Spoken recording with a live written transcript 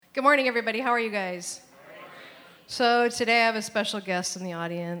Good morning, everybody. How are you guys? So today I have a special guest in the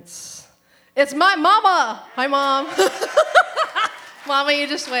audience. It's my mama. Hi, Mom. Mama, you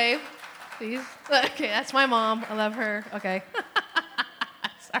just wave, please. Okay, that's my mom. I love her. Okay.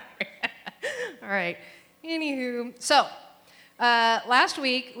 Sorry. All right. Anywho, so last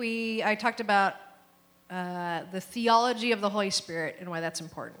week I talked about the theology of the Holy Spirit and why that's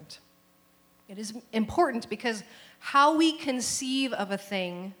important. It is important because how we conceive of a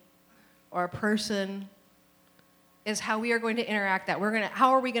thing or a person is how we are going to interact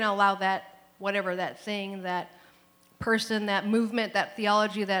how are we going to allow that, whatever, that thing, that person, that movement, that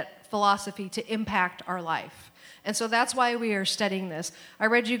theology, that philosophy to impact our life. And so that's why we are studying this. I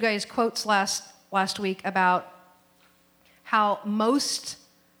read you guys quotes last week about how most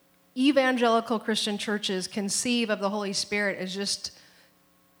evangelical Christian churches conceive of the Holy Spirit as just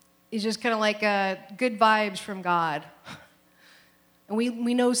kind of like good vibes from God. And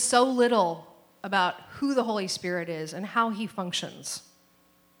we know so little about who the Holy Spirit is and how he functions.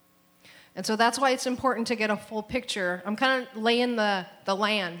 And so that's why it's important to get a full picture. I'm kind of laying the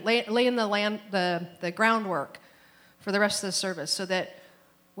groundwork for the rest of the service so that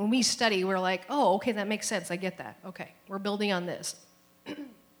when we study, we're like, oh, okay, that makes sense. I get that. Okay, we're building on this.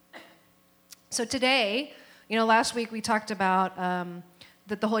 So today, last week we talked about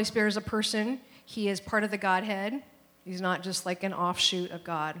that the Holy Spirit is a person. He is part of the Godhead. He's not just like an offshoot of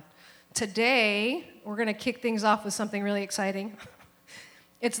God. Today, we're going to kick things off with something really exciting.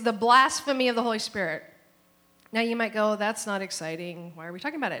 It's the blasphemy of the Holy Spirit. Now you might go, that's not exciting. Why are we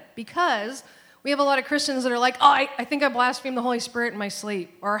talking about it? Because we have a lot of Christians that are like, oh, I think I blasphemed the Holy Spirit in my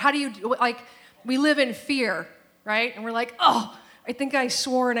sleep. Or how do you, we live in fear, right? And we're like, oh, I think I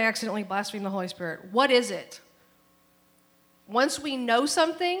swore and I accidentally blasphemed the Holy Spirit. What is it? Once we know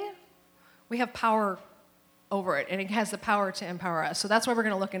something, we have power over it, and it has the power to empower us. So that's why we're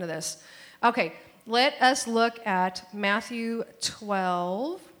going to look into this. Okay, let us look at Matthew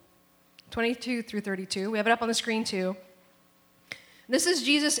 12, 22 through 32. We have it up on the screen too. This is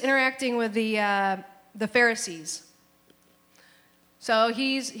Jesus interacting with the Pharisees. So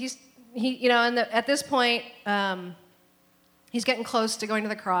at this point, he's getting close to going to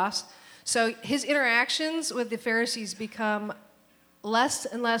the cross. So his interactions with the Pharisees become less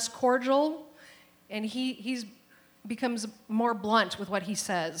and less cordial, and he becomes more blunt with what he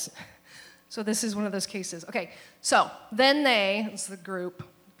says. So this is one of those cases. Okay, so then it's the group,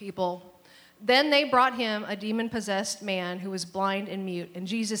 people, then they brought him a demon-possessed man who was blind and mute, and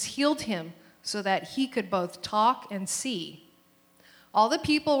Jesus healed him so that he could both talk and see. All the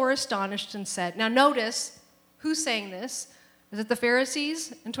people were astonished and said, now notice, who's saying this? Is it the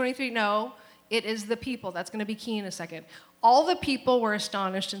Pharisees in 23? No, it is the people. That's going to be key in a second. All the people were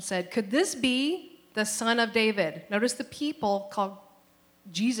astonished and said, could this be the Son of David? Notice the people called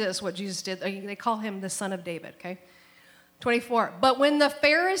Jesus what Jesus did. They call him the Son of David, okay? 24. But when the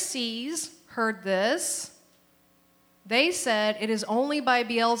Pharisees heard this, they said, it is only by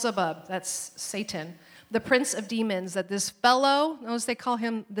Beelzebub, that's Satan, the prince of demons, that this fellow, notice they call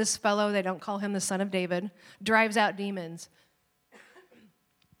him this fellow, they don't call him the Son of David, drives out demons.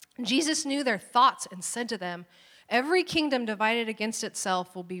 Jesus knew their thoughts and said to them, every kingdom divided against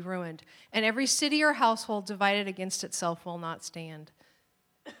itself will be ruined, and every city or household divided against itself will not stand.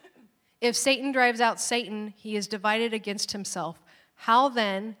 If Satan drives out Satan, he is divided against himself. How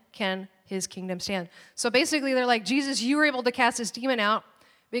then can his kingdom stand? So basically they're like, Jesus, you were able to cast this demon out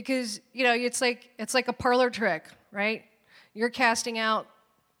because, it's like a parlor trick, right? You're casting out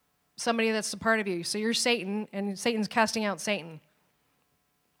somebody that's a part of you. So you're Satan, and Satan's casting out Satan.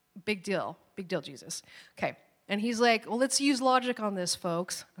 Big deal, Jesus. Okay. And he's like, well, let's use logic on this,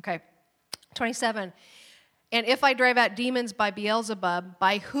 folks. Okay, 27. And if I drive out demons by Beelzebub,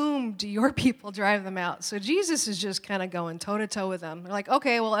 by whom do your people drive them out? So Jesus is just kind of going toe-to-toe with them. They're like,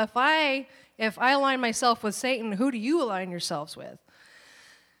 okay, well, if I align myself with Satan, who do you align yourselves with?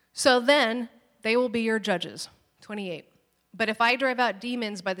 So then they will be your judges. 28. But if I drive out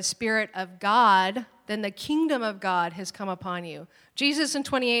demons by the Spirit of God, then the kingdom of God has come upon you. Jesus in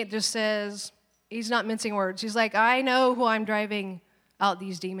 28 just says, he's not mincing words. He's like, I know who I'm driving out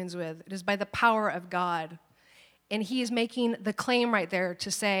these demons with. It is by the power of God. And he is making the claim right there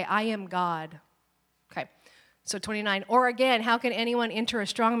to say, I am God. Okay, so 29. Or again, how can anyone enter a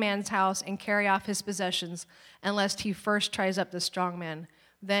strong man's house and carry off his possessions unless he first tries up the strong man?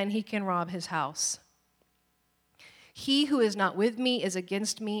 Then he can rob his house. He who is not with me is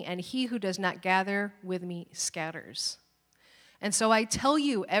against me, and he who does not gather with me scatters. And so I tell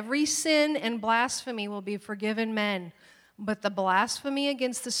you, every sin and blasphemy will be forgiven men, but the blasphemy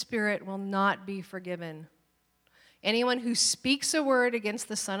against the Spirit will not be forgiven. Anyone who speaks a word against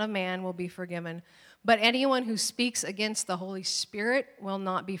the Son of Man will be forgiven. But anyone who speaks against the Holy Spirit will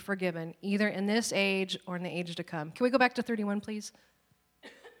not be forgiven, either in this age or in the age to come. Can we go back to 31, please?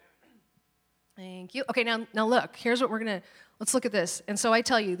 Thank you. Okay, now look. Here's what let's look at this. And so I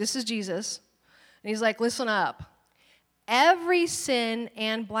tell you, this is Jesus. And he's like, listen up. Every sin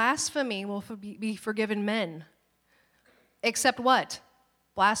and blasphemy will be forgiven men. Except what?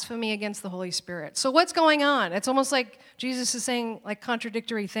 Blasphemy against the Holy Spirit. So what's going on? It's almost like Jesus is saying like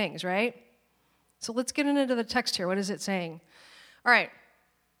contradictory things, right? So let's get into the text here. What is it saying? All right.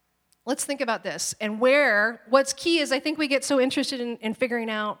 Let's think about this. And what's key is I think we get so interested in figuring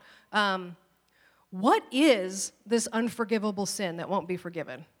out what is this unforgivable sin that won't be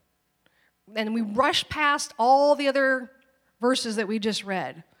forgiven? And we rush past all the other verses that we just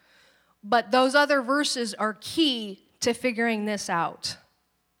read. But those other verses are key to figuring this out.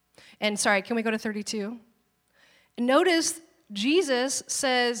 And sorry, can we go to 32? Notice Jesus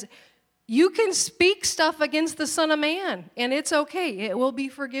says, you can speak stuff against the Son of Man, and it's okay. It will be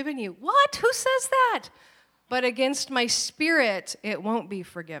forgiven you. What? Who says that? But against my spirit, it won't be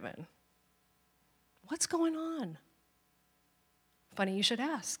forgiven. What's going on? Funny you should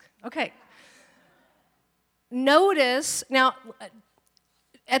ask. Okay. Notice, now,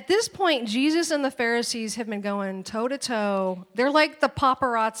 at this point, Jesus and the Pharisees have been going toe-to-toe. They're like the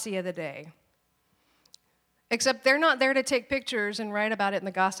paparazzi of the day. Except they're not there to take pictures and write about it in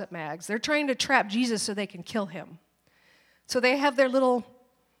the gossip mags. They're trying to trap Jesus so they can kill him. So they have their little,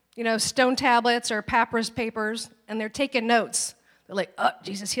 stone tablets or papyrus papers, and they're taking notes. They're like, oh,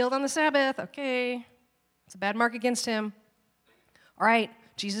 Jesus healed on the Sabbath. Okay. It's a bad mark against him. All right,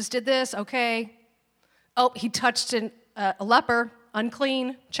 Jesus did this. Okay. Oh, he touched a leper.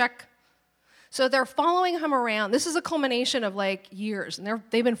 Unclean. Check. So they're following him around. This is a culmination of like years. And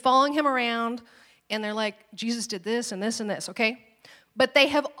they've been following him around, and they're like, Jesus did this and this and this, okay? But they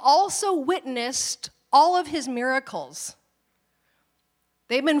have also witnessed all of his miracles.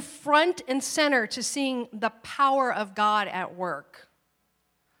 They've been front and center to seeing the power of God at work.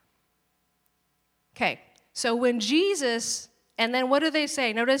 Okay, so when Jesus, and then what do they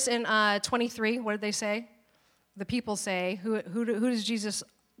say? Notice in 23, what did they say? The people say, who does Jesus,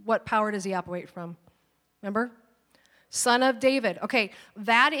 what power does he operate from? Remember? Son of David. Okay,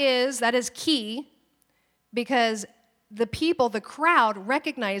 that is key because the people, the crowd,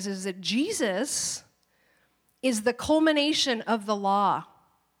 recognizes that Jesus is the culmination of the law.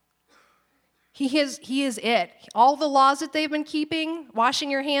 He is it. All the laws that they've been keeping, washing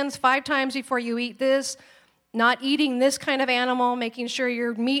your hands 5 times before you eat this, not eating this kind of animal, making sure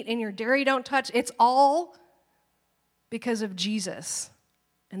your meat and your dairy don't touch, it's all because of Jesus.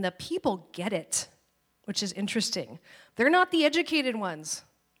 And the people get it, which is interesting. They're not the educated ones,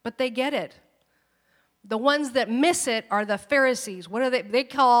 but they get it. The ones that miss it are the Pharisees. What do they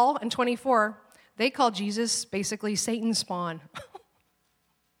call, in 24, they call Jesus basically Satan's spawn.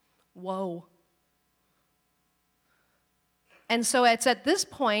 Whoa. And so it's at this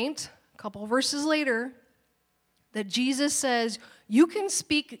point, a couple verses later, that Jesus says, you can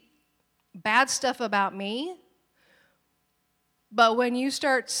speak bad stuff about me, but when you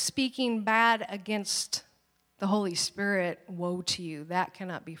start speaking bad against the Holy Spirit, woe to you. That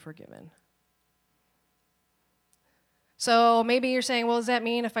cannot be forgiven. So maybe you're saying, well, does that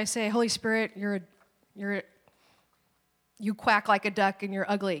mean if I say, Holy Spirit, you quack like a duck and you're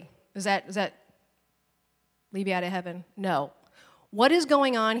ugly? Does that leave you out of heaven? No. What is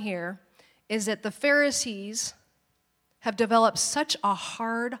going on here is that the Pharisees have developed such a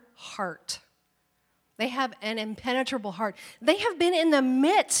hard heart. They have an impenetrable heart. They have been in the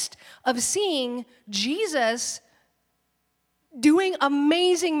midst of seeing Jesus doing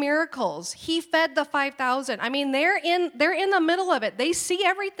amazing miracles. He fed the 5,000. I mean, they're in the middle of it. They see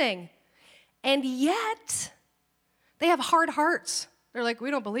everything. And yet, they have hard hearts. They're like,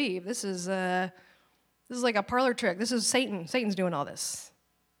 we don't believe. This is like a parlor trick. This is Satan. Satan's doing all this.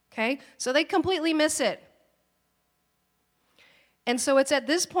 Okay? So they completely miss it. And so it's at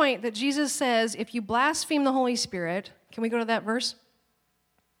this point that Jesus says, if you blaspheme the Holy Spirit, can we go to that verse?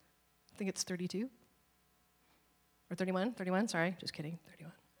 I think it's 32. Or 31? 31, sorry, just kidding.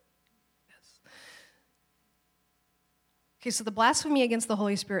 31. Yes. Okay, so the blasphemy against the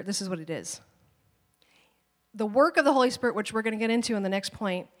Holy Spirit, this is what it is. The work of the Holy Spirit, which we're going to get into in the next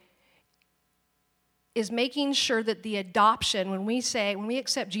point, is making sure that the adoption, when we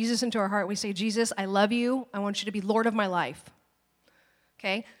accept Jesus into our heart, we say, Jesus, I love you. I want you to be Lord of my life.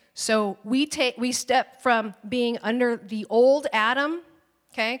 Okay? So we step from being under the old Adam,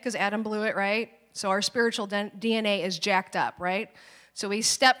 okay? Because Adam blew it, right? So our spiritual DNA is jacked up, right? So we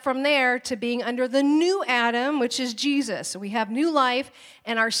step from there to being under the new Adam, which is Jesus. So we have new life,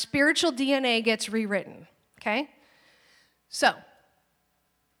 and our spiritual DNA gets rewritten, okay? So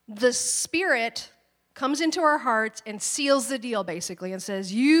the Spirit comes into our hearts and seals the deal, basically, and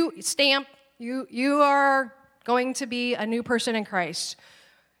says, you are going to be a new person in Christ.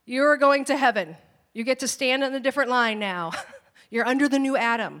 You are going to heaven. You get to stand on a different line now. You're under the new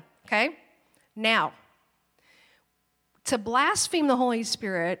Adam, okay? Now, to blaspheme the Holy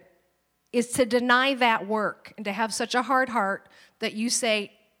Spirit is to deny that work and to have such a hard heart that you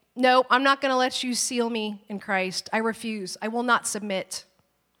say, no, I'm not going to let you seal me in Christ. I refuse. I will not submit.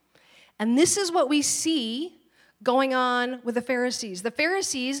 And this is what we see going on with the Pharisees. The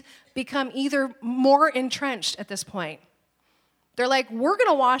Pharisees become either more entrenched at this point. They're like, we're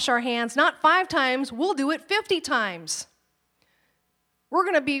going to wash our hands not 5 times, we'll do it 50 times. We're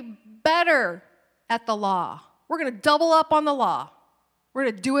going to be better at the law. We're going to double up on the law. We're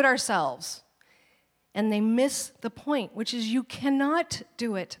going to do it ourselves. And they miss the point, which is you cannot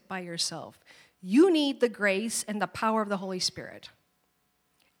do it by yourself. You need the grace and the power of the Holy Spirit.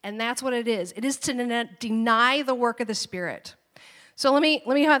 And that's what it is. It is to deny the work of the Spirit. So let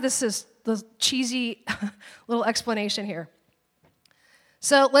me have this cheesy little explanation here.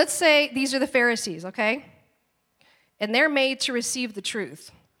 So let's say these are the Pharisees, okay? And they're made to receive the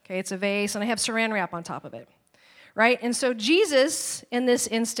truth. Okay, it's a vase, and I have saran wrap on top of it. Right? And so Jesus, in this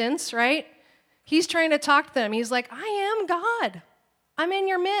instance, right, he's trying to talk to them. He's like, I am God. I'm in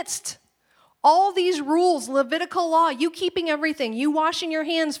your midst. All these rules, Levitical law, you keeping everything, you washing your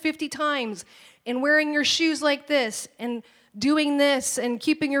hands 50 times and wearing your shoes like this and doing this and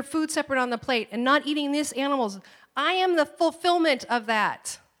keeping your food separate on the plate and not eating these animals. I am the fulfillment of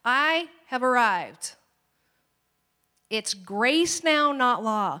that. I have arrived. It's grace now, not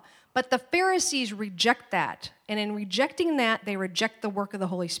law. But the Pharisees reject that. And in rejecting that, they reject the work of the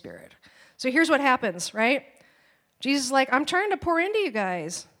Holy Spirit. So here's what happens, right? Jesus is like, I'm trying to pour into you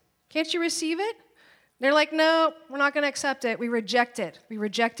guys. Can't you receive it? They're like, no, we're not going to accept it. We reject it. We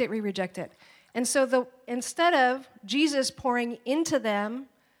reject it. We reject it. And so instead of Jesus pouring into them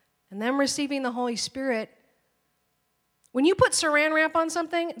and them receiving the Holy Spirit, when you put saran wrap on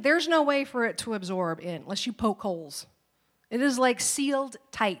something, there's no way for it to absorb in unless you poke holes. It is like sealed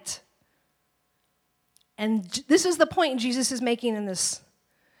tight. And this is the point Jesus is making in this.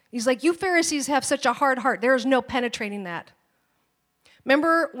 He's like, you Pharisees have such a hard heart. There is no penetrating that.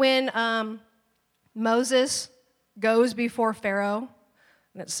 Remember when Moses goes before Pharaoh,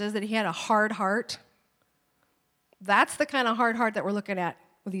 and it says that he had a hard heart? That's the kind of hard heart that we're looking at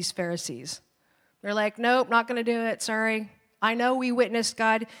with these Pharisees. They're like, nope, not going to do it, sorry. I know we witnessed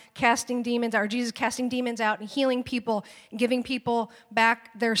God casting demons out, or Jesus casting demons out and healing people and giving people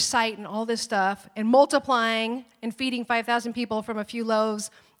back their sight and all this stuff and multiplying and feeding 5,000 people from a few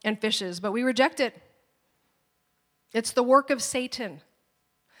loaves and fishes, but we reject it. It's the work of Satan.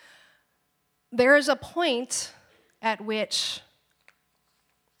 There is a point at which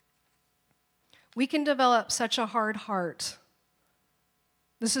we can develop such a hard heart.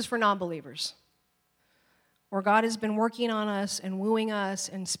 This is for non-believers, where God has been working on us and wooing us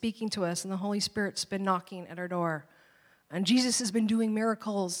and speaking to us, and the Holy Spirit's been knocking at our door. And Jesus has been doing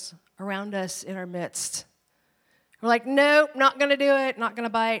miracles around us in our midst. We're like, nope, not going to do it, not going to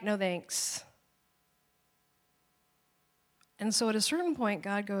bite, no thanks. And so at a certain point,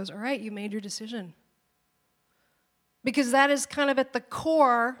 God goes, all right, you made your decision. Because that is kind of at the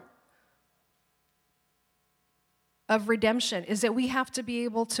core of redemption, is that we have to be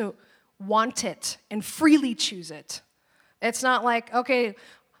able to want it and freely choose it. It's not like, okay,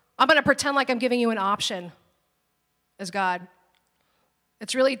 I'm going to pretend like I'm giving you an option as God.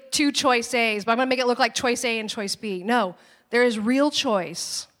 It's really 2 choice A's, but I'm going to make it look like choice A and choice B. No, there is real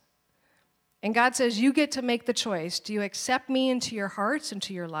choice. And God says, you get to make the choice. Do you accept me into your hearts,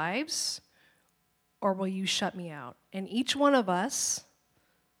 into your lives, or will you shut me out? And each one of us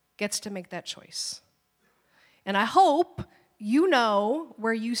gets to make that choice. And I hope you know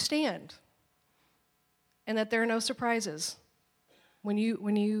where you stand and that there are no surprises when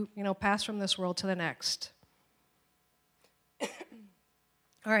you pass from this world to the next.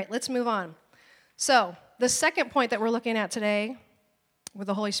 All right, let's move on. So the second point that we're looking at today with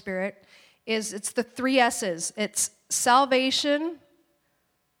the Holy Spirit is it's the 3 S's. It's salvation,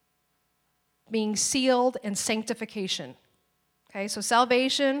 being sealed, and sanctification. Okay, so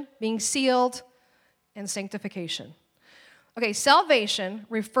salvation, being sealed, and sanctification. Okay, salvation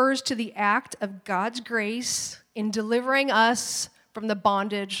refers to the act of God's grace in delivering us from the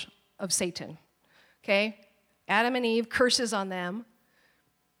bondage of Satan. Okay, Adam and Eve, curses on them,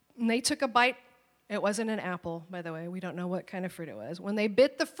 and they took a bite It wasn't an apple, by the way. We don't know what kind of fruit it was. When they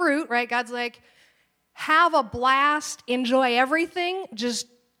bit the fruit, right, God's like, have a blast, enjoy everything, just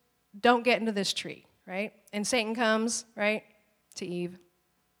don't get into this tree, right? And Satan comes, right, to Eve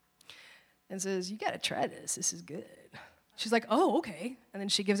and says, you got to try this. This is good. She's like, oh, okay. And then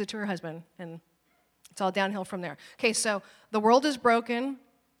she gives it to her husband, and it's all downhill from there. Okay, so the world is broken.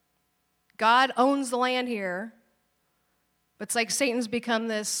 God owns the land here. But it's like Satan's become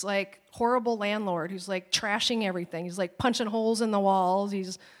this, like, horrible landlord who's, like, trashing everything. He's, like, punching holes in the walls.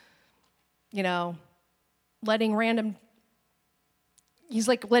 He's, letting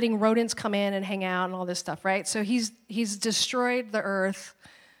rodents come in and hang out and all this stuff, right? So he's destroyed the earth.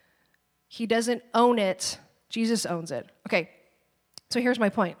 He doesn't own it. Jesus owns it. Okay, so here's my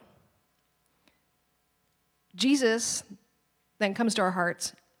point. Jesus then comes to our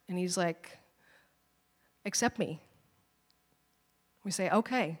hearts, and he's like, accept me. We say,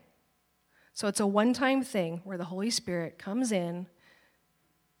 okay. So it's a one-time thing where the Holy Spirit comes in,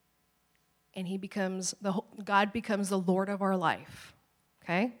 and God becomes the Lord of our life,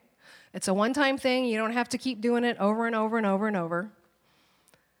 okay? It's a one-time thing. You don't have to keep doing it over and over and over and over.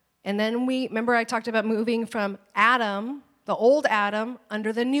 And then remember I talked about moving from Adam, the old Adam,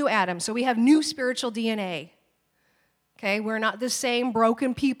 under the new Adam. So we have new spiritual DNA, okay? We're not the same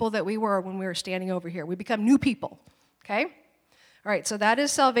broken people that we were when we were standing over here. We become new people, okay? All right, so that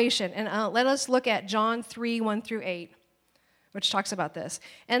is salvation. And let us look at John 3, 1 through 8. Which talks about this.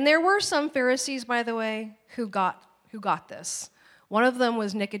 And there were some Pharisees, by the way, who got this. One of them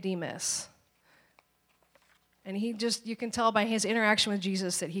was Nicodemus. And you can tell by his interaction with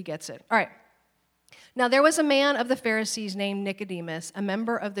Jesus that he gets it. All right. Now there was a man of the Pharisees named Nicodemus, a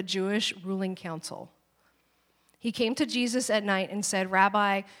member of the Jewish ruling council. He came to Jesus at night and said,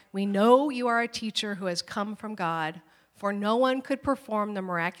 Rabbi, we know you are a teacher who has come from God, for no one could perform the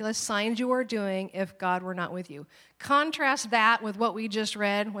miraculous signs you are doing if God were not with you. Contrast that with what we just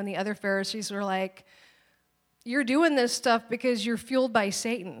read when the other Pharisees were like, you're doing this stuff because you're fueled by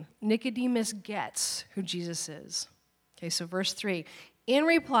Satan. Nicodemus gets who Jesus is. Okay, so verse 3. In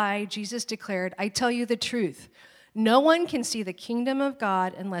reply, Jesus declared, I tell you the truth. No one can see the kingdom of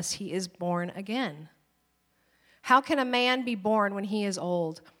God unless he is born again. How can a man be born when he is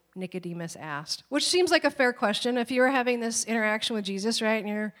old? Nicodemus asked, which seems like a fair question. If you were having this interaction with Jesus, right, and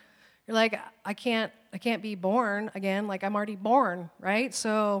you're like, I can't be born again, like I'm already born, right?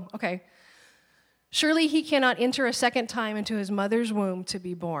 So, okay. Surely he cannot enter a second time into his mother's womb to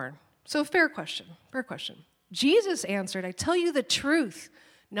be born. So fair question. Jesus answered, I tell you the truth.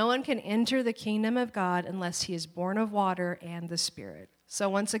 No one can enter the kingdom of God unless he is born of water and the Spirit. So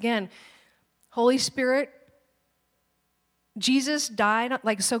once again, Holy Spirit, Jesus died,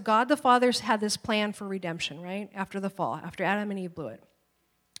 so God the Father had this plan for redemption, right? After the fall, after Adam and Eve blew it.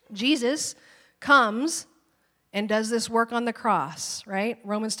 Jesus comes and does this work on the cross, right?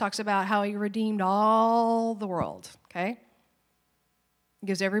 Romans talks about how he redeemed all the world, okay? He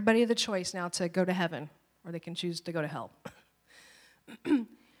gives everybody the choice now to go to heaven, or they can choose to go to hell.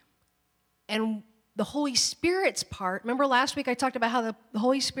 And the Holy Spirit's part, remember last week I talked about how the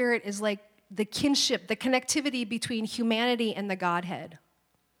Holy Spirit is like the kinship, the connectivity between humanity and the Godhead.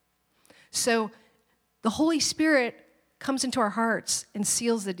 So the Holy Spirit comes into our hearts and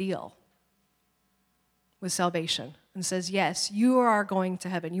seals the deal with salvation and says, yes, you are going to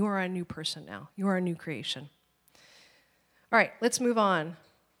heaven. You are a new person now. You are a new creation. All right, let's move on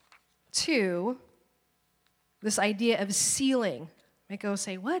to this idea of sealing. Meko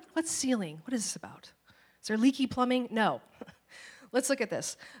say, what? What's sealing? What is this about? Is there leaky plumbing? No. Let's look at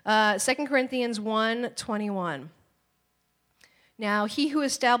this. 2 Corinthians 1:21. Now, he who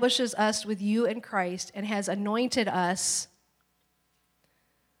establishes us with you in Christ and has anointed us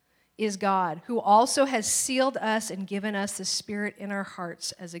is God, who also has sealed us and given us the Spirit in our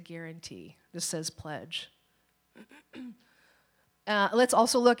hearts as a guarantee. This says pledge. Let's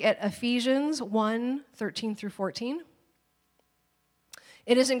also look at Ephesians 1:13 through 14.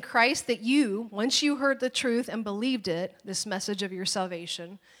 It is in Christ that you, once you heard the truth and believed it, this message of your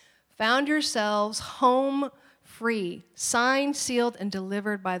salvation, found yourselves home free, signed, sealed, and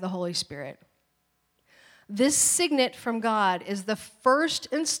delivered by the Holy Spirit. This signet from God is the first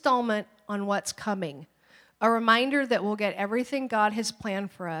installment on what's coming, a reminder that we'll get everything God has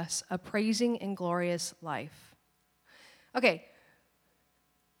planned for us, a praising and glorious life. Okay,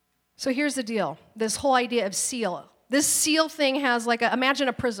 so here's the deal. This whole idea of seal. This seal thing has imagine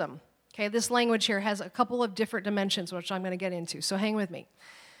a prism. Okay, this language here has a couple of different dimensions, which I'm going to get into, so hang with me.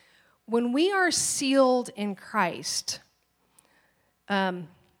 When we are sealed in Christ, in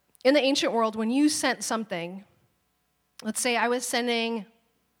the ancient world, when you sent something, let's say I was sending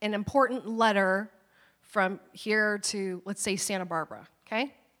an important letter from here to, let's say, Santa Barbara,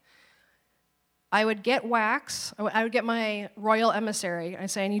 okay? I would get wax. I would get my royal emissary. I'd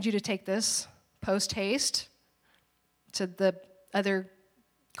say, I need you to take this post haste to the other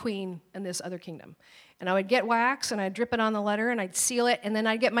queen in this other kingdom. And I would get wax, and I'd drip it on the letter, and I'd seal it, and then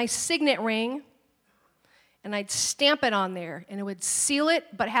I'd get my signet ring, and I'd stamp it on there, and it would seal it,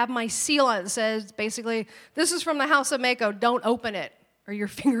 but have my seal on it that says, basically, this is from the house of Meko, don't open it, or your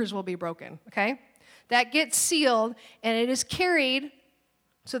fingers will be broken, okay? That gets sealed, and it is carried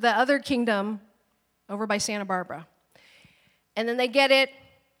to the other kingdom over by Santa Barbara. And then they get it,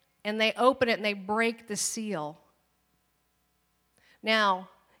 and they open it, and they break the seal. Now,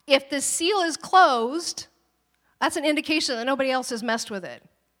 if the seal is closed, that's an indication that nobody else has messed with it,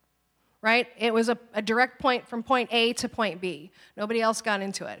 right? It was a direct point from point A to point B. Nobody else got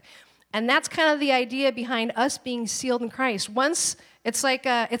into it. And that's kind of the idea behind us being sealed in Christ. Once, it's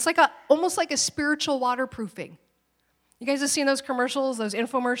almost like a spiritual waterproofing. You guys have seen those commercials, those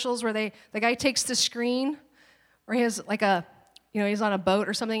infomercials where the guy takes the screen, or he has like he's on a boat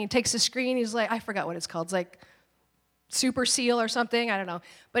or something, he takes the screen, he's like, I forgot what it's called. It's like Super Seal or something, I don't know.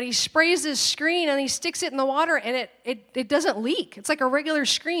 But he sprays this screen and he sticks it in the water and it doesn't leak. It's like a regular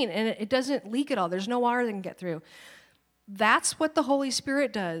screen and it doesn't leak at all. There's no water that can get through. That's what the Holy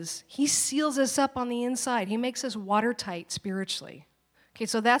Spirit does. He seals us up on the inside. He makes us watertight spiritually. Okay,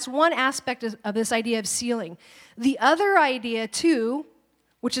 so that's one aspect of this idea of sealing. The other idea, too,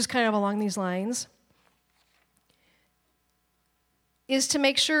 which is kind of along these lines, is to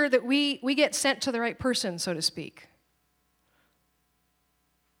make sure that we get sent to the right person, so to speak.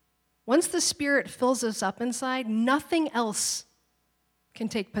 Once the Spirit fills us up inside, nothing else can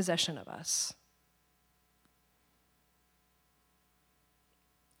take possession of us.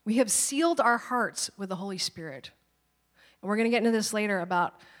 We have sealed our hearts with the Holy Spirit. And we're going to get into this later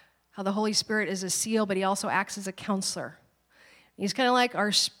about how the Holy Spirit is a seal, but he also acts as a counselor. He's kind of like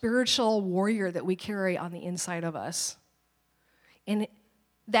our spiritual warrior that we carry on the inside of us. And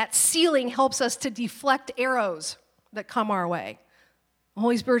that sealing helps us to deflect arrows that come our way. The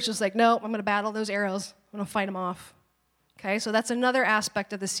Holy Spirit's just like, no, I'm going to battle those arrows. I'm going to fight them off. Okay, so that's another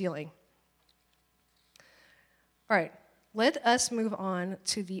aspect of the sealing. All right, let us move on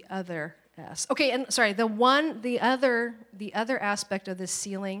to the other Okay, and sorry, the other aspect of this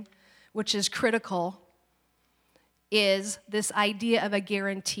sealing, which is critical, is this idea of a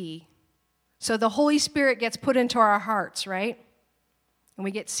guarantee. So the Holy Spirit gets put into our hearts, right? And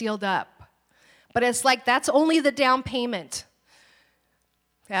we get sealed up. But it's like that's only the down payment.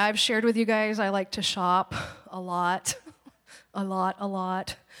 Okay, I've shared with you guys I like to shop a lot.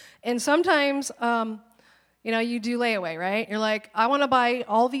 And sometimes you do layaway, right? You're like, I want to buy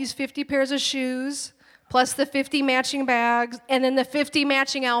all these 50 pairs of shoes, plus the 50 matching bags, and then the 50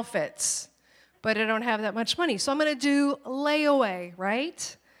 matching outfits. But I don't have that much money, so I'm going to do layaway,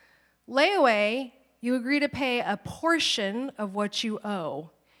 right? Layaway, you agree to pay a portion of what you owe.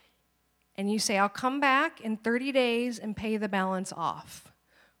 And you say, I'll come back in 30 days and pay the balance off.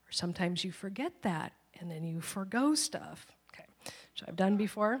 Or sometimes you forget that, and then you forgo stuff. Okay, which I've done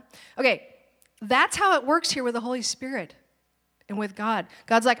before. Okay. That's how it works here with the Holy Spirit and with God.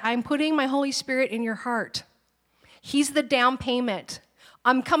 God's like, I'm putting my Holy Spirit in your heart. He's the down payment.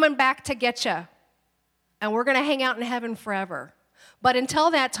 I'm coming back to get you. And we're going to hang out in heaven forever. But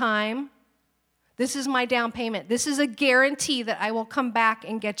until that time, this is my down payment. This is a guarantee that I will come back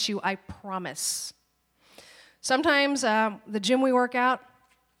and get you, I promise. Sometimes the gym we work out,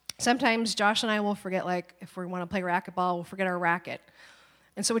 sometimes Josh and I will forget, like, if we want to play racquetball, we'll forget our racket.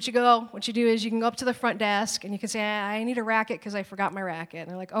 And so what you do is you can go up to the front desk and you can say, I need a racket because I forgot my racket. And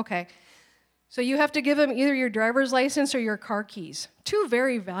they're like, okay. So you have to give them either your driver's license or your car keys. Two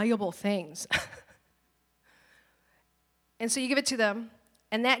very valuable things. And so you give it to them,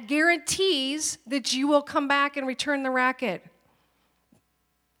 and that guarantees that you will come back and return the racket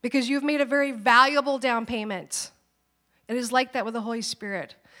because you've made a very valuable down payment. It is like that with the Holy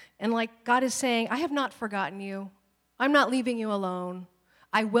Spirit. And like God is saying, I have not forgotten you. I'm not leaving you alone.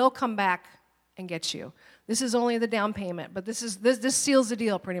 I will come back and get you. This is only the down payment, but this seals the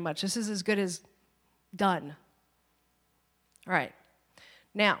deal pretty much. This is as good as done. All right.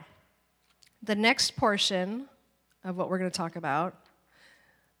 Now, the next portion of what we're going to talk about,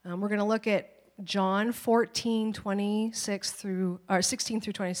 we're going to look at John 16 through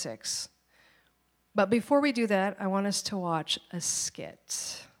 26. But before we do that, I want us to watch a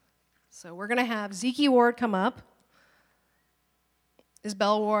skit. So we're going to have Zeke Ward come up,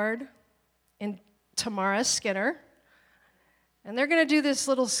 Isabel Ward, and Tamara Skinner. And they're going to do this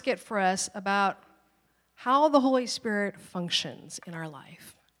little skit for us about how the Holy Spirit functions in our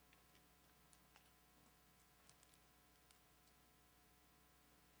life.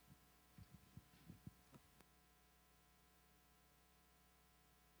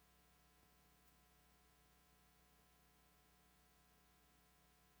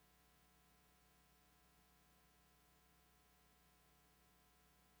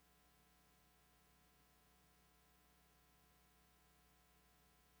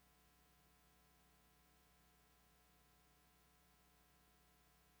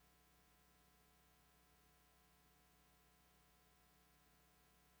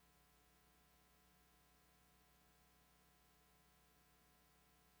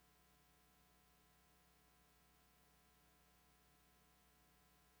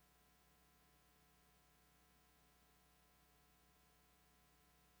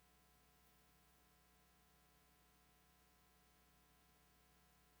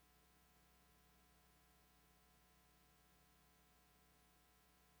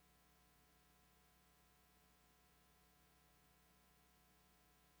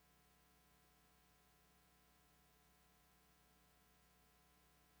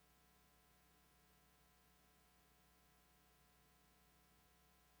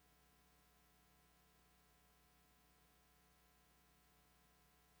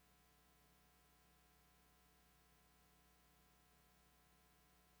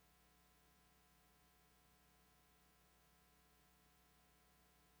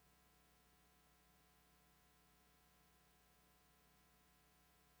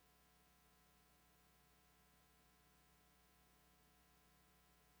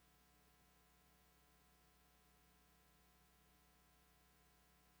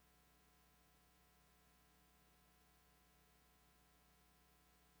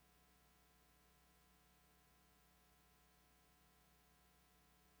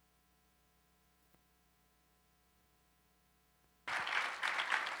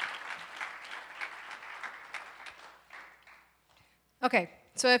 Okay,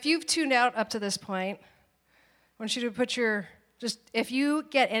 so if you've tuned out up to this point, I want you to put if you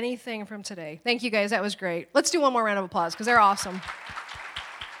get anything from today, thank you guys, that was great. Let's do one more round of applause because they're awesome.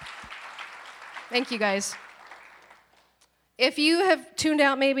 Thank you guys. If you have tuned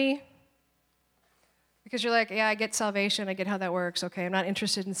out maybe, because you're like, yeah, I get salvation, I get how that works, okay, I'm not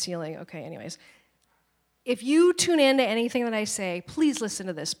interested in sealing, okay, anyways. If you tune in to anything that I say, please listen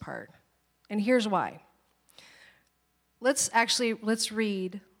to this part. And here's why. Let's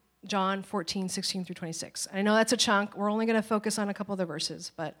read John 14, 16 through 26. I know that's a chunk. We're only going to focus on a couple of the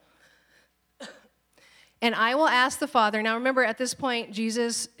verses, but. And I will ask the Father. Now remember, at this point,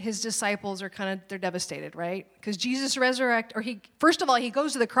 Jesus, his disciples they're devastated, right? Because Jesus first of all, he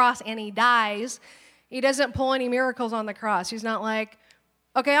goes to the cross and he dies. He doesn't pull any miracles on the cross. He's not like,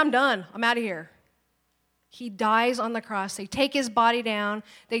 okay, I'm done. I'm out of here. He dies on the cross. They take his body down.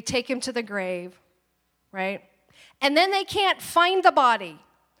 They take him to the grave, right? And then they can't find the body.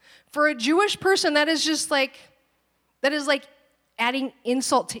 For a Jewish person, that is like adding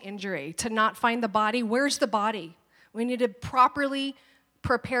insult to injury, to not find the body. Where's the body? We need to properly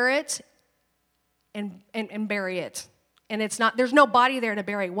prepare it and bury it. And there's no body there to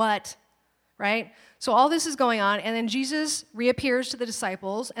bury what, right? So all this is going on, and then Jesus reappears to the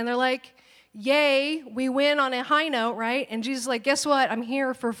disciples, and they're like, yay, we win on a high note, right? And Jesus is like, guess what? I'm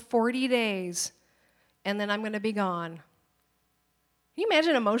here for 40 days, and then I'm going to be gone. Can you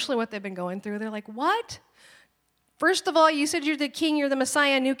imagine emotionally what they've been going through? They're like, what? First of all, you said you're the king, you're the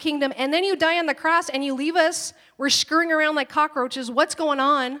Messiah, new kingdom, and then you die on the cross and you leave us. We're scurrying around like cockroaches. What's going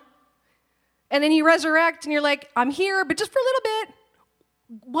on? And then you resurrect and you're like, I'm here, but just for a little bit.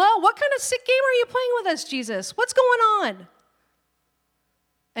 Well, what kind of sick game are you playing with us, Jesus? What's going on?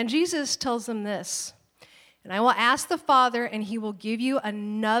 And Jesus tells them this, and I will ask the Father, and he will give you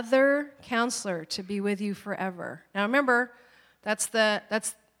another counselor to be with you forever. Now remember, that's the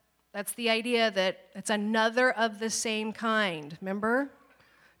idea that it's another of the same kind. Remember?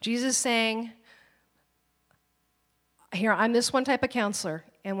 Jesus saying, here, I'm this one type of counselor,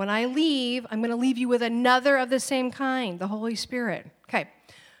 and when I leave, I'm going to leave you with another of the same kind, the Holy Spirit. Okay,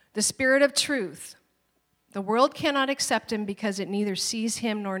 the Spirit of truth. The world cannot accept him because it neither sees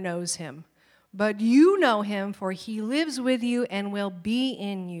him nor knows him. But you know him, for he lives with you and will be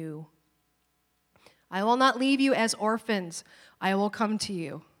in you. I will not leave you as orphans. I will come to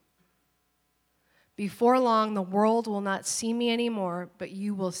you. Before long, the world will not see me anymore, but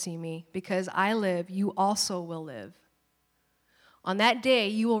you will see me. Because I live, you also will live. On that day,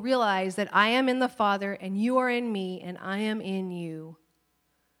 you will realize that I am in the Father, and you are in me, and I am in you.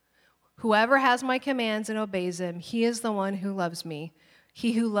 Whoever has my commands and obeys them, he is the one who loves me.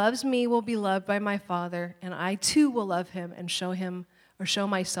 He who loves me will be loved by my Father, and I too will love him and show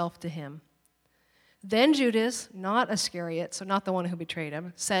myself to him. Then Judas, not Iscariot, so not the one who betrayed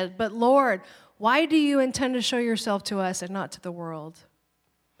him, said, but Lord, why do you intend to show yourself to us and not to the world?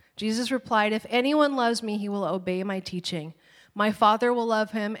 Jesus replied, if anyone loves me, he will obey my teaching. My Father will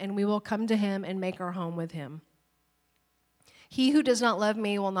love him, and we will come to him and make our home with him. He who does not love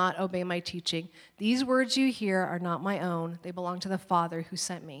me will not obey my teaching. These words you hear are not my own. They belong to the Father who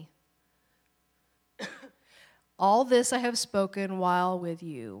sent me. All this I have spoken while with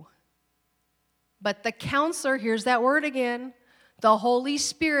you. But the counselor, here's that word again, the Holy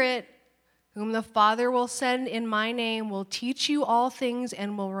Spirit, whom the Father will send in my name, will teach you all things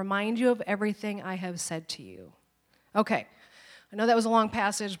and will remind you of everything I have said to you. Okay, I know that was a long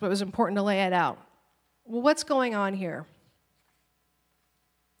passage, but it was important to lay it out. Well, what's going on here?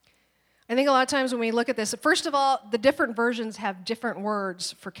 I think a lot of times when we look at this, first of all, the different versions have different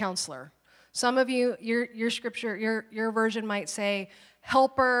words for counselor. Some of you, your scripture, your version might say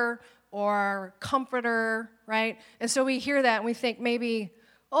helper or comforter, right? And so we hear that and we think maybe,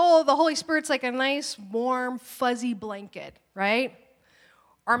 oh, the Holy Spirit's like a nice, warm, fuzzy blanket, right?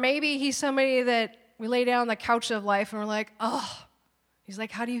 Or maybe he's somebody that we lay down on the couch of life and we're like, oh, he's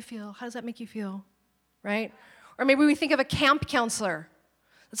like, how do you feel? How does that make you feel, right? Or maybe we think of a camp counselor.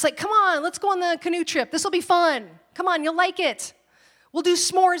 It's like, come on, let's go on the canoe trip. This will be fun. Come on, you'll like it. We'll do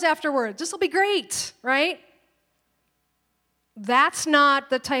s'mores afterwards. This will be great, right? That's not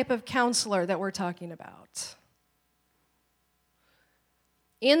the type of counselor that we're talking about.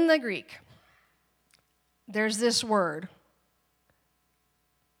 In the Greek, there's this word,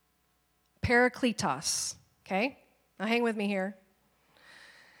 parakletos, okay? Now hang with me here.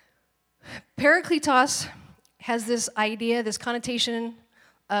 Parakletos has this idea, this connotation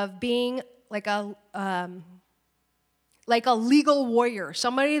of being like a legal warrior,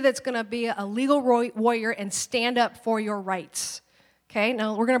 somebody that's going to be a legal warrior and stand up for your rights. Okay,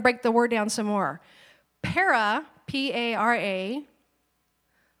 now we're going to break the word down some more. Para, P-A-R-A,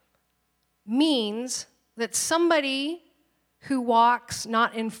 means that somebody who walks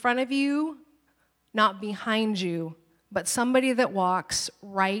not in front of you, not behind you, but somebody that walks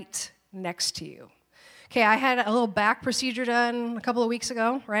right next to you. Okay, I had a little back procedure done a couple of weeks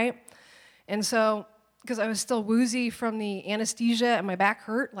ago, right? And so, because I was still woozy from the anesthesia and my back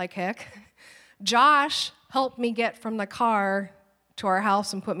hurt like heck, Josh helped me get from the car to our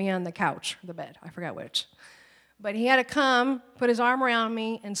house and put me on the couch, or the bed, I forgot which. But he had to come, put his arm around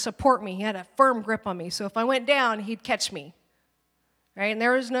me, and support me. He had a firm grip on me, so if I went down, he'd catch me, right?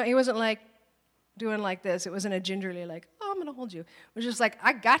 And he wasn't like doing like this. It wasn't a gingerly like, oh, I'm going to hold you. It was just like,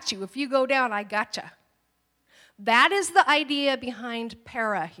 I got you. If you go down, I gotcha. That is the idea behind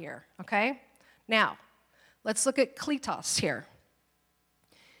para here, okay? Now, let's look at kletos here.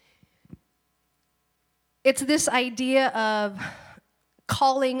 It's this idea of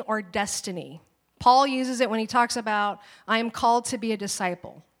calling or destiny. Paul uses it when he talks about, I am called to be a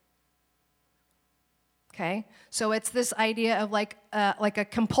disciple. Okay? So it's this idea of like a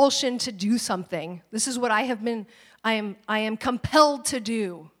compulsion to do something. This is what I am compelled to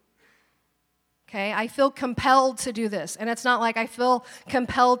do. Okay? I feel compelled to do this. And it's not like I feel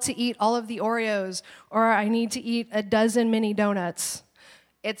compelled to eat all of the Oreos or I need to eat a dozen mini donuts.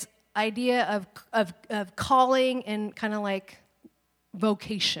 It's idea of calling and kind of like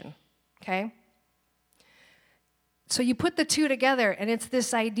vocation. Okay? So you put the two together, and it's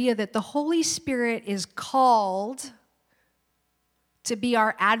this idea that the Holy Spirit is called to be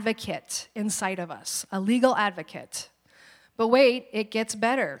our advocate inside of us, a legal advocate. But wait, it gets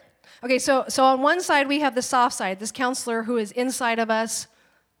better. Okay, so on one side, we have the soft side, this counselor who is inside of us,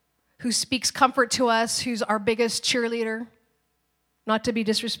 who speaks comfort to us, who's our biggest cheerleader. Not to be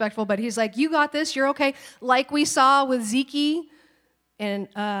disrespectful, but he's like, you got this, you're okay. Like we saw with Zeke and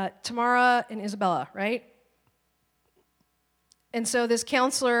Tamara and Isabella, right? And so this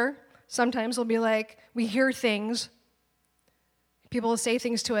counselor sometimes will be like, we hear things, people will say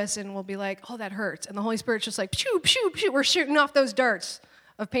things to us, and we'll be like, oh, that hurts. And the Holy Spirit's just like, pew, pew, pew, we're shooting off those darts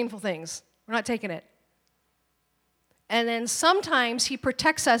of painful things. We're not taking it. And then sometimes he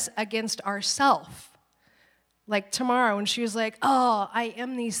protects us against ourselves. Like tomorrow when she was like, oh, I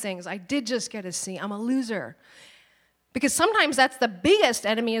am these things. I did just get a C. I'm a loser. Because sometimes that's the biggest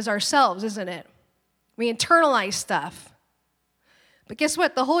enemy is ourselves, isn't it? We internalize stuff. But guess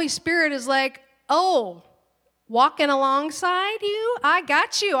what? The Holy Spirit is like, oh, walking alongside you? I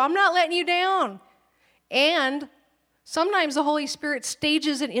got you. I'm not letting you down. And sometimes the Holy Spirit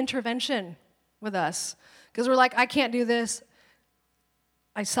stages an intervention with us because we're like, I can't do this.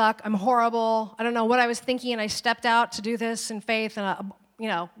 I suck. I'm horrible. I don't know what I was thinking, and I stepped out to do this in faith, and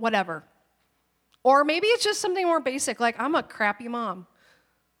whatever. Or maybe it's just something more basic, like I'm a crappy mom.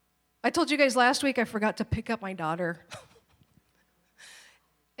 I told you guys last week I forgot to pick up my daughter.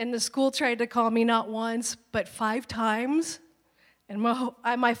 And the school tried to call me not once, but 5 times. And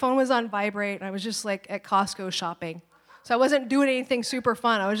my phone was on vibrate, and I was just like at Costco shopping. So I wasn't doing anything super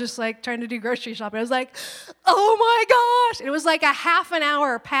fun. I was just like trying to do grocery shopping. I was like, oh my gosh. And it was like a half an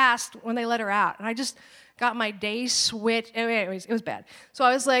hour past when they let her out. And I just got my day switched. Anyways, it was bad. So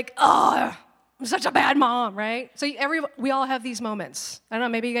I was like, oh, I'm such a bad mom, right? So we all have these moments. I don't know,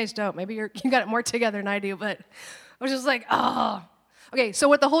 maybe you guys don't. Maybe you got it more together than I do, but I was just like, oh. Okay, so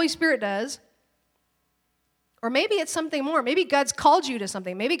what the Holy Spirit does, or maybe it's something more. Maybe God's called you to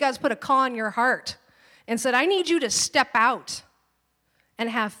something. Maybe God's put a call in your heart and said, I need you to step out and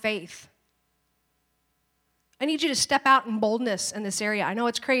have faith. I need you to step out in boldness in this area. I know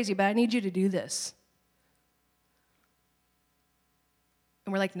it's crazy, but I need you to do this.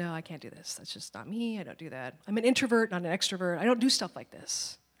 And we're like, no, I can't do this. That's just not me. I don't do that. I'm an introvert, not an extrovert. I don't do stuff like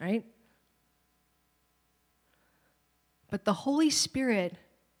this, right? But the Holy Spirit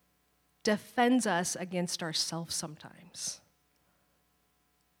defends us against ourselves sometimes.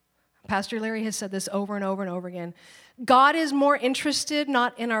 Pastor Larry has said this over and over and over again. God is more interested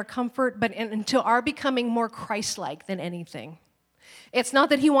not in our comfort, but into our becoming more Christ-like than anything. It's not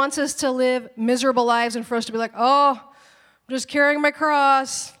that he wants us to live miserable lives and for us to be like, oh, I'm just carrying my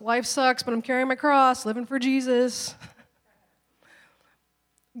cross. Life sucks, but I'm carrying my cross, living for Jesus.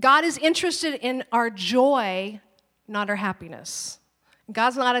 God is interested in our joy, not our happiness.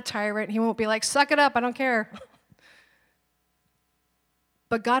 God's not a tyrant. He won't be like, suck it up, I don't care.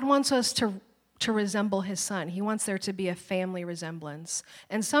 But God wants us to resemble his son. He wants there to be a family resemblance.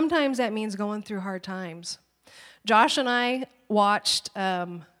 And sometimes that means going through hard times. Josh and I watched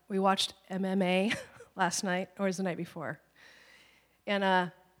MMA last night, or was the night before. And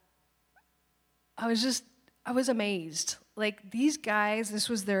I was amazed. Like these guys,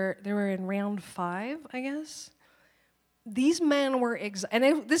 they were in round 5, I guess. these men were,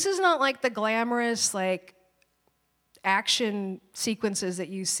 this is not like the glamorous, like, action sequences that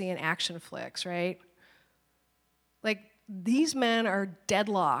you see in action flicks, right? Like, these men are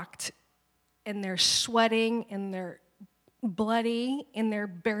deadlocked, and they're sweating, and they're bloody, and they're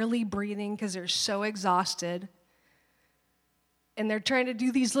barely breathing because they're so exhausted. And they're trying to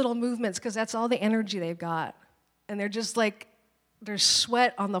do these little movements because that's all the energy they've got. And they're just like, there's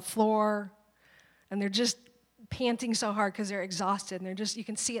sweat on the floor, and they're just panting so hard because they're exhausted, and they're just, you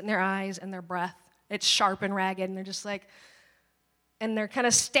can see it in their eyes and their breath. It's sharp and ragged, and they're just like, and they're kind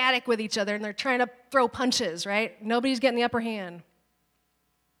of static with each other, and they're trying to throw punches, right? Nobody's getting the upper hand.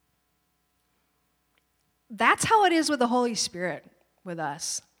 That's how it is with the Holy Spirit with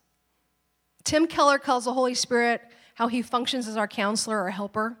us. Tim Keller calls the Holy Spirit how he functions as our counselor or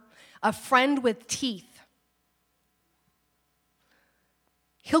helper, a friend with teeth.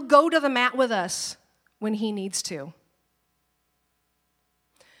 He'll go to the mat with us when he needs to.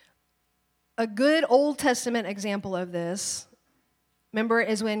 A good Old Testament example of this, remember,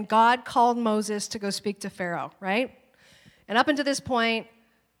 is when God called Moses to go speak to Pharaoh, right? And up until this point,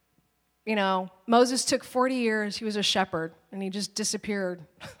 Moses took 40 years, he was a shepherd, and he just disappeared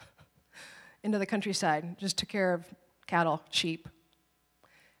into the countryside, just took care of cattle, sheep.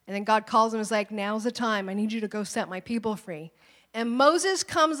 And then God calls him and is like, now's the time, I need you to go set my people free. And Moses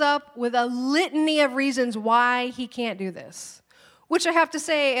comes up with a litany of reasons why he can't do this. Which I have to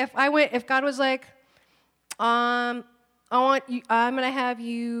say, if God was like, I'm going to have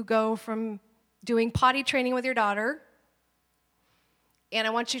you go from doing potty training with your daughter, and I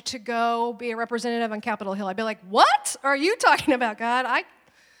want you to go be a representative on Capitol Hill, I'd be like, what are you talking about, God?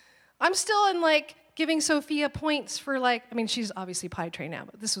 I'm still in, like, giving Sophia points for, like, she's obviously potty trained now,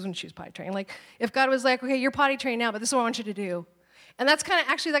 but this was when she was potty trained. Like, if God was like, okay, you're potty trained now, but this is what I want you to do. And that kind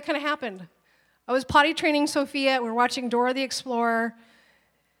of happened. I was potty training Sophia. We're watching Dora the Explorer.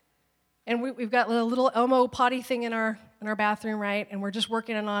 And we've got a little Elmo potty thing in our bathroom, right? And we're just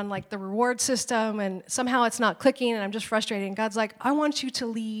working on, like, the reward system. And somehow it's not clicking, and I'm just frustrated. And God's like, I want you to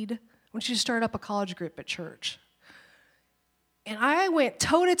lead. I want you to start up a college group at church. And I went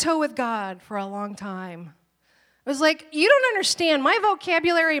toe-to-toe with God for a long time. I was like, you don't understand. My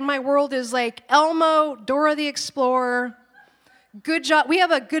vocabulary in my world is like Elmo, Dora the Explorer. Good job. We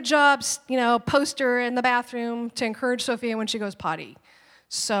have a good job, poster in the bathroom to encourage Sophia when she goes potty.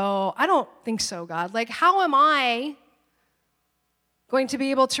 So I don't think so, God. Like, how am I going to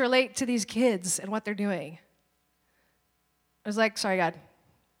be able to relate to these kids and what they're doing? I was like, sorry, God, I'm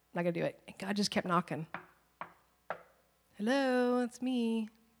not going to do it. And God just kept knocking. Hello, it's me.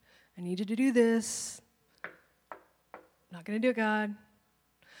 I need you to do this. I'm not going to do it, God.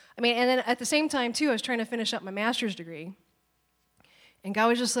 And then at the same time, too, I was trying to finish up my master's degree. And God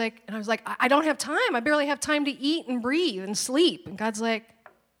was just like, and I was like, I don't have time. I barely have time to eat and breathe and sleep. And God's like,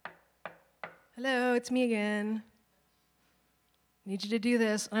 hello, it's me again. I need you to do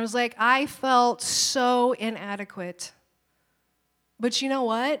this. And I was like, I felt so inadequate. But you know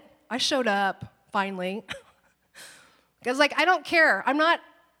what? I showed up, finally. I was like, I don't care. I'm not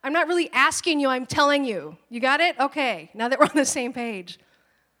really asking you, I'm telling you. You got it? Okay, now that we're on the same page.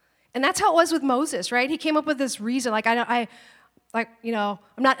 And that's how it was with Moses, right? He came up with this reason, I'm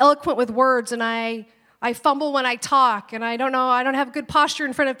not eloquent with words, and I fumble when I talk, and I don't have good posture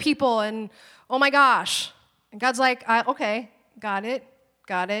in front of people, and oh my gosh. And God's like, okay, got it.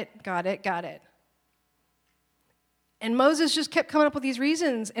 And Moses just kept coming up with these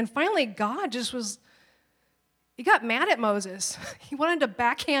reasons, and finally God he got mad at Moses. He wanted to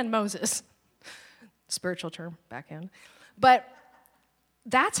backhand Moses. Spiritual term, backhand. But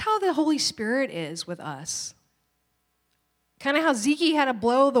that's how the Holy Spirit is with us. Kind of how Zeke had to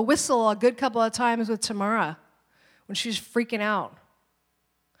blow the whistle a good couple of times with Tamara when she was freaking out.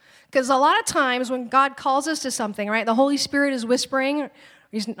 Because a lot of times when God calls us to something, right, the Holy Spirit is whispering,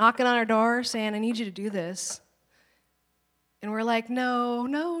 he's knocking on our door saying, I need you to do this. And we're like, no.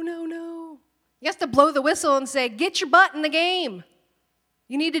 He has to blow the whistle and say, get your butt in the game.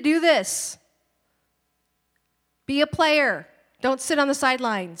 You need to do this. Be a player. Don't sit on the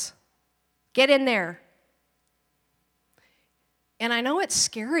sidelines. Get in there. And I know it's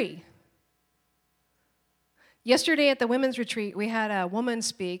scary. Yesterday at the women's retreat, we had a woman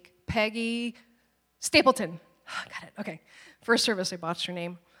speak, Peggy Stapleton. Got it, okay. First service, I botched her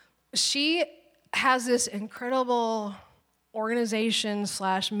name. She has this incredible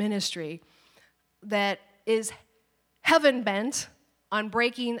organization/ministry that is heaven-bent on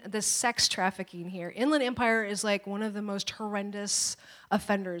breaking the sex trafficking here. Inland Empire is like one of the most horrendous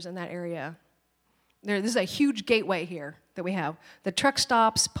offenders in that area. This is a huge gateway here that we have. The truck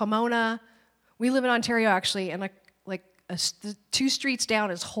stops, Pomona. We live in Ontario, actually, and like 2 streets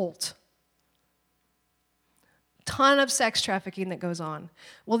down is Holt. Ton of sex trafficking that goes on.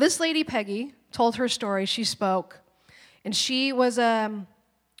 Well, this lady, Peggy, told her story. She spoke. And she was,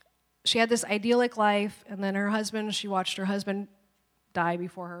 she had this idyllic life, and then she watched her husband die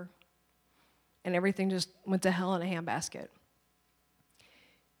before her. And everything just went to hell in a handbasket.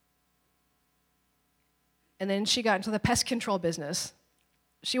 And then she got into the pest control business.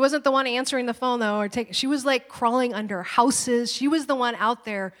 She wasn't the one answering the phone, though. She was like crawling under houses. She was the one out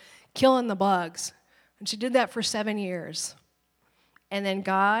there killing the bugs. And she did that for 7 years. And then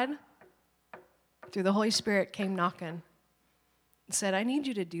God, through the Holy Spirit, came knocking and said, I need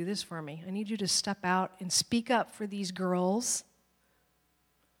you to do this for me. I need you to step out and speak up for these girls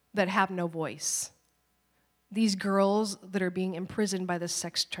that have no voice. These girls that are being imprisoned by the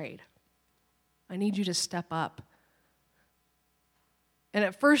sex trade. I need you to step up. And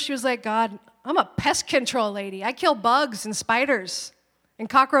at first she was like, God, I'm a pest control lady. I kill bugs and spiders and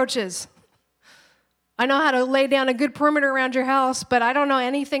cockroaches. I know how to lay down a good perimeter around your house, but I don't know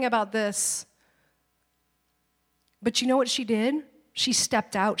anything about this. But you know what she did? She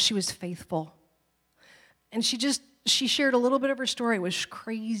stepped out. She was faithful. And she shared a little bit of her story. It was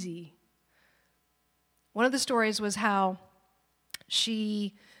crazy. One of the stories was how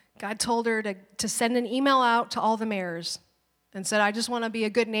God told her to send an email out to all the mayors and said, I just want to be a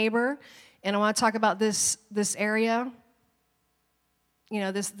good neighbor, and I want to talk about this area,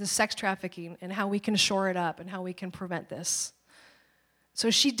 this sex trafficking and how we can shore it up and how we can prevent this. So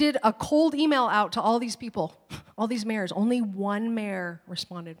she did a cold email out to all these people, all these mayors. Only one mayor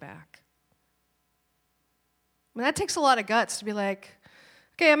responded back. I mean, that takes a lot of guts to be like,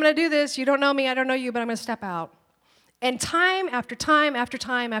 okay, I'm going to do this. You don't know me, I don't know you, but I'm going to step out. And time after time after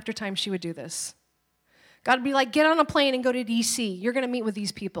time after time, she would do this. God would be like, get on a plane and go to D.C. You're going to meet with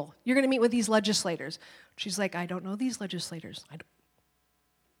these people. You're going to meet with these legislators. She's like, I don't know these legislators.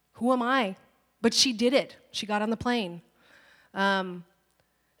 Who am I? But she did it. She got on the plane.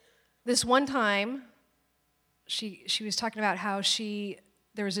 This one time, she was talking about how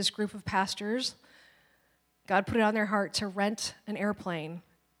there was this group of pastors. God put it on their heart to rent an airplane,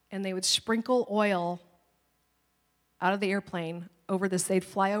 and they would sprinkle oil out of the airplane over this. They'd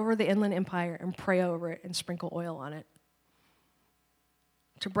fly over the Inland Empire and pray over it and sprinkle oil on it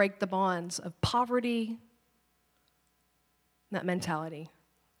to break the bonds of poverty, that mentality,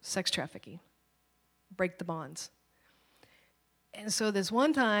 sex trafficking, break the bonds. And so this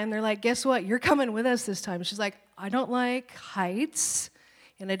one time, they're like, guess what? You're coming with us this time. She's like, I don't like heights,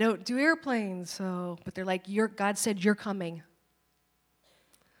 and I don't do airplanes. But they're like, God said you're coming.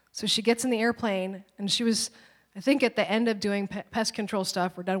 So she gets in the airplane, and she was, I think, at the end of doing pest control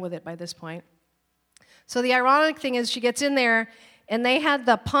stuff. We're done with it by this point. So the ironic thing is she gets in there, and they had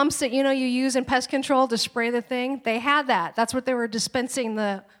the pumps that you use in pest control to spray the thing. They had that. That's what they were dispensing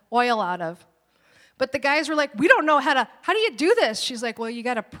the oil out of. But the guys were like, we don't know how do you do this? She's like, well, you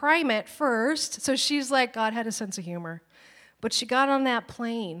got to prime it first. So she's like, God had a sense of humor. But she got on that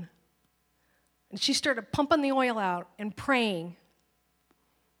plane, and she started pumping the oil out and praying.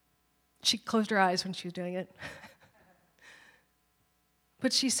 She closed her eyes when she was doing it.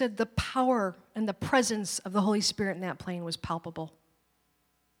 But she said the power and the presence of the Holy Spirit in that plane was palpable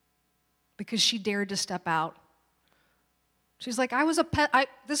because she dared to step out. She's like, I was a pet.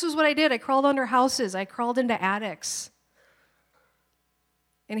 This is what I did. I crawled under houses. I crawled into attics.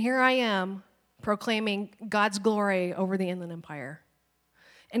 And here I am proclaiming God's glory over the Inland Empire.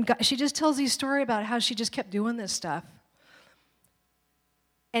 And she just tells these stories about how she just kept doing this stuff.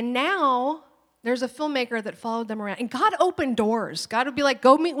 And now there's a filmmaker that followed them around. And God opened doors. God would be like,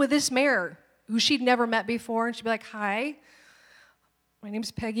 go meet with this mayor who she'd never met before. And she'd be like, hi, my name's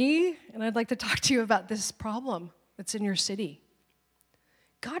Peggy, and I'd like to talk to you about this problem that's in your city.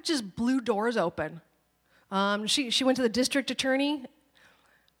 God just blew doors open. She went to the district attorney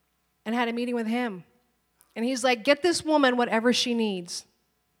and had a meeting with him. And he's like, get this woman whatever she needs.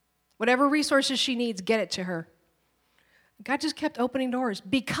 Whatever resources she needs, get it to her. God just kept opening doors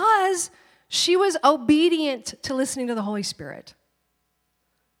because she was obedient to listening to the Holy Spirit.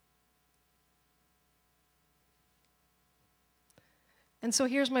 And so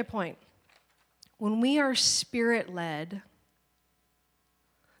here's my point. When we are Spirit-led,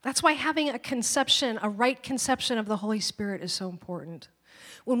 that's why having a right conception of the Holy Spirit is so important.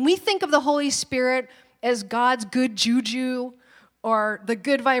 When we think of the Holy Spirit as God's good juju or the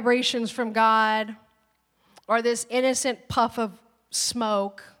good vibrations from God or this innocent puff of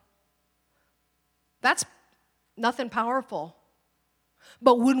smoke, that's nothing powerful.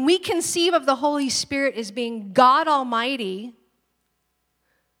 But when we conceive of the Holy Spirit as being God Almighty,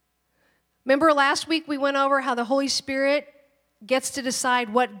 Remember last week we went over how the Holy Spirit gets to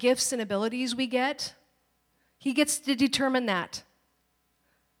decide what gifts and abilities we get? He gets to determine that.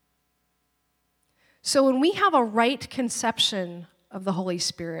 So when we have a right conception of the Holy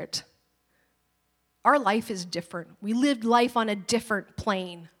Spirit, our life is different. We lived life on a different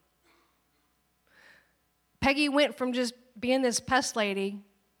plane. Peggy went from just being this pest lady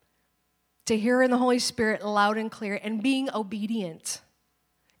to hearing the Holy Spirit loud and clear and being obedient.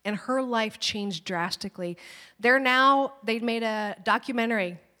 And her life changed drastically. They made a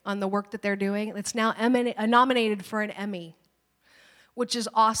documentary on the work that they're doing. It's now nominated for an Emmy, which is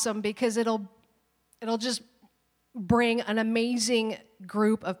awesome because it'll just bring an amazing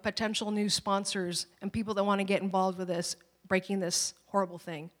group of potential new sponsors and people that want to get involved with this, breaking this horrible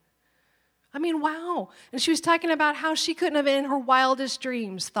thing. I mean, wow. And she was talking about how she couldn't have in her wildest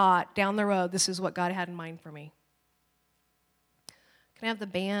dreams thought down the road, this is what God had in mind for me. Can I have the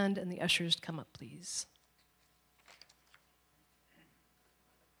band and the ushers come up, please?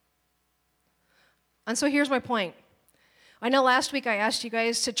 And so here's my point. I know last week I asked you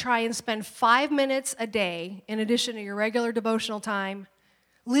guys to try and spend 5 minutes a day, in addition to your regular devotional time,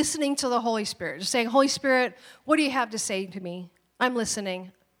 listening to the Holy Spirit. Just saying, Holy Spirit, what do you have to say to me? I'm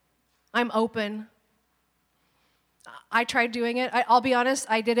listening. I'm open. I tried doing it. I'll be honest,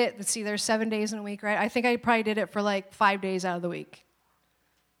 I did it. Let's see, there's 7 days in a week, right? I think I probably did it for like 5 days out of the week.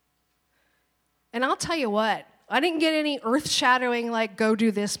 And I'll tell you what, I didn't get any earth-shattering like, go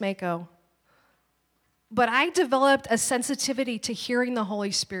do this, Meko. But I developed a sensitivity to hearing the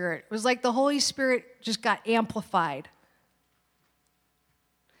Holy Spirit. It was like the Holy Spirit just got amplified.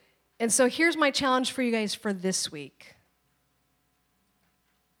 And so here's my challenge for you guys for this week.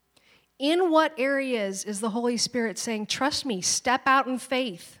 In what areas is the Holy Spirit saying, trust me, step out in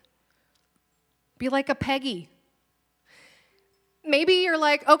faith. Be like a Peggy. Maybe you're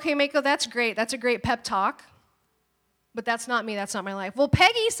like, okay, Meko, that's great. That's a great pep talk. But that's not me. That's not my life. Well,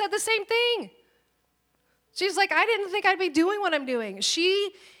 Peggy said the same thing. She's like, I didn't think I'd be doing what I'm doing.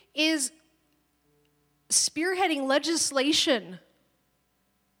 She is spearheading legislation.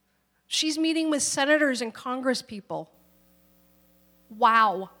 She's meeting with senators and Congress people.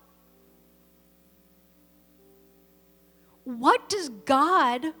 Wow. How does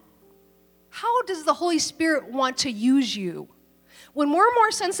the Holy Spirit want to use you? When we're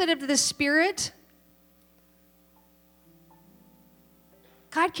more sensitive to the Spirit,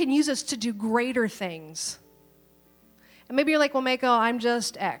 God can use us to do greater things. And maybe you're like, well, Meko, I'm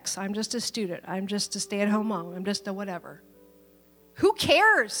just X. I'm just a student. I'm just a stay-at-home mom. I'm just a whatever. Who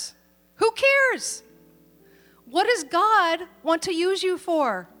cares? Who cares? What does God want to use you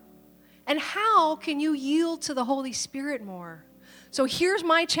for? And how can you yield to the Holy Spirit more? So here's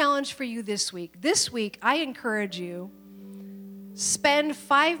my challenge for you this week. This week, I encourage you, spend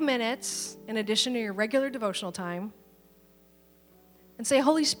 5 minutes in addition to your regular devotional time and say,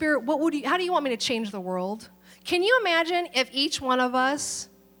 Holy Spirit, how do you want me to change the world? Can you imagine if each one of us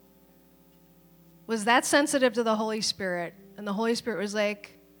was that sensitive to the Holy Spirit and the Holy Spirit was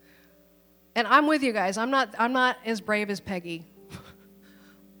like, and I'm with you guys, I'm not as brave as Peggy.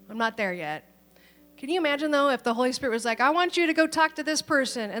 I'm not there yet. Can you imagine, though, if the Holy Spirit was like, I want you to go talk to this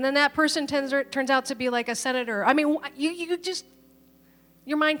person, and then that person turns out to be like a senator? I mean,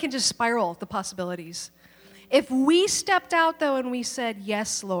 your mind can just spiral the possibilities. If we stepped out, though, and we said,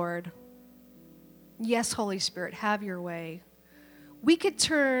 yes, Lord, yes, Holy Spirit, have your way, we could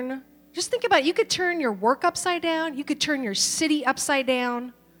just think about it, you could turn your work upside down, you could turn your city upside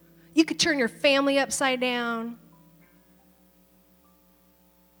down, you could turn your family upside down.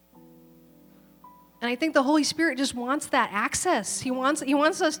 And I think the Holy Spirit just wants that access. He wants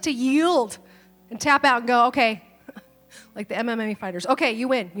us to yield and tap out and go, okay, like the MMA fighters. Okay, you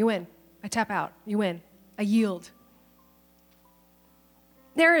win. I tap out, you win. I yield.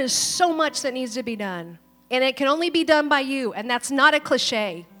 There is so much that needs to be done, and it can only be done by you, and that's not a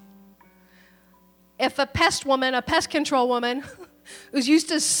cliche. If a pest control woman who's used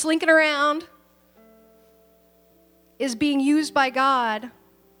to slinking around is being used by God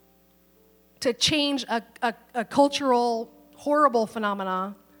to change a cultural, horrible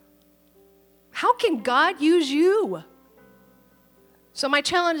phenomena, how can God use you? So my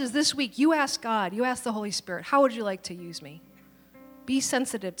challenge is this week, you ask God, you ask the Holy Spirit, how would you like to use me? Be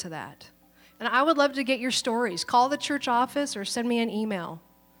sensitive to that. And I would love to get your stories. Call the church office or send me an email.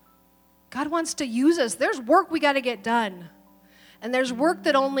 God wants to use us. There's work we got to get done. And there's work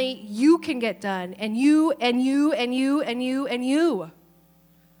that only you can get done. And you, and you, and you, and you, and you.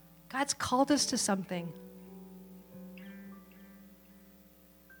 God's called us to something.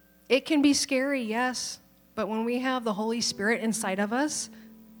 It can be scary, yes. But when we have the Holy Spirit inside of us,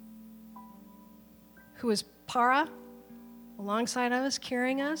 who is para, alongside of us,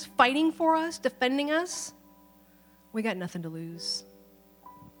 carrying us, fighting for us, defending us, we got nothing to lose.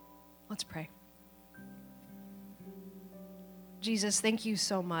 Let's pray. Jesus, thank you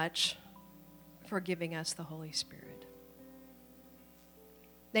so much for giving us the Holy Spirit.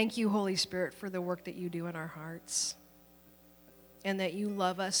 Thank you, Holy Spirit, for the work that you do in our hearts and that you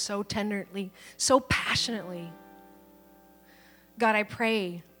love us so tenderly, so passionately. God, I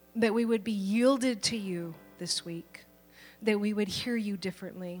pray that we would be yielded to you this week, that we would hear you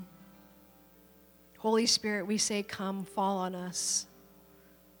differently. Holy Spirit, we say, come, fall on us.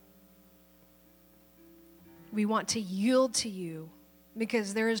 We want to yield to you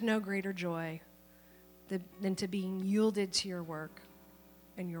because there is no greater joy than to being yielded to your work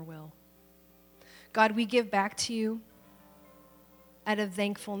and your will. God, we give back to you out of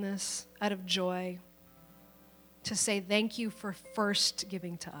thankfulness, out of joy, to say thank you for first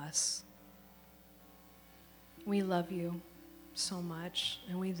giving to us. We love you so much,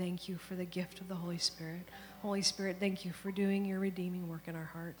 and we thank you for the gift of the Holy Spirit. Holy Spirit, thank you for doing your redeeming work in our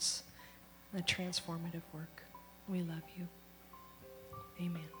hearts, the transformative work. We love you.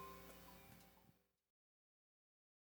 Amen.